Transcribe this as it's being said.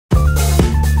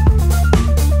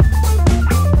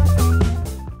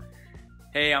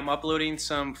I'm uploading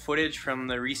some footage from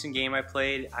the recent game I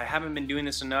played. I haven't been doing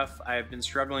this enough. I've been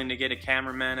struggling to get a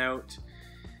cameraman out.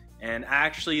 And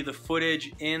actually the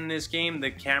footage in this game, the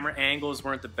camera angles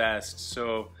weren't the best.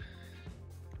 So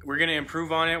we're gonna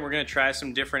improve on it. We're gonna try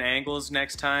some different angles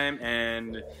next time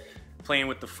and playing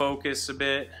with the focus a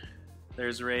bit.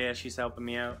 There's Rhea, she's helping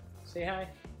me out. Say hi.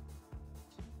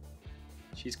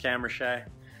 She's camera shy.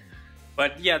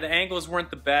 But yeah, the angles weren't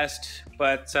the best,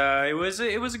 but it was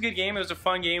a good game. It was a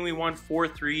fun game. We won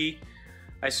 4-3.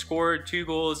 I scored 2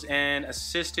 goals and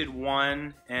assisted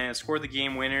 1 and scored the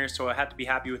game winner, so I had to be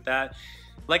happy with that.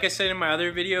 Like I said in my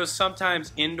other videos,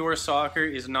 sometimes indoor soccer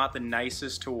is not the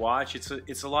nicest to watch.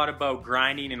 It's a lot about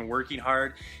grinding and working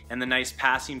hard, and the nice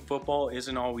passing football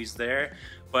isn't always there.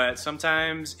 But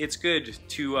sometimes it's good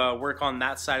to work on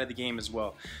that side of the game as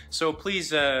well. So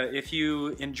please, if you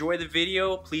enjoy the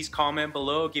video, please comment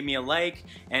below, give me a like,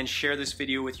 and share this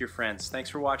video with your friends. Thanks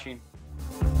for watching.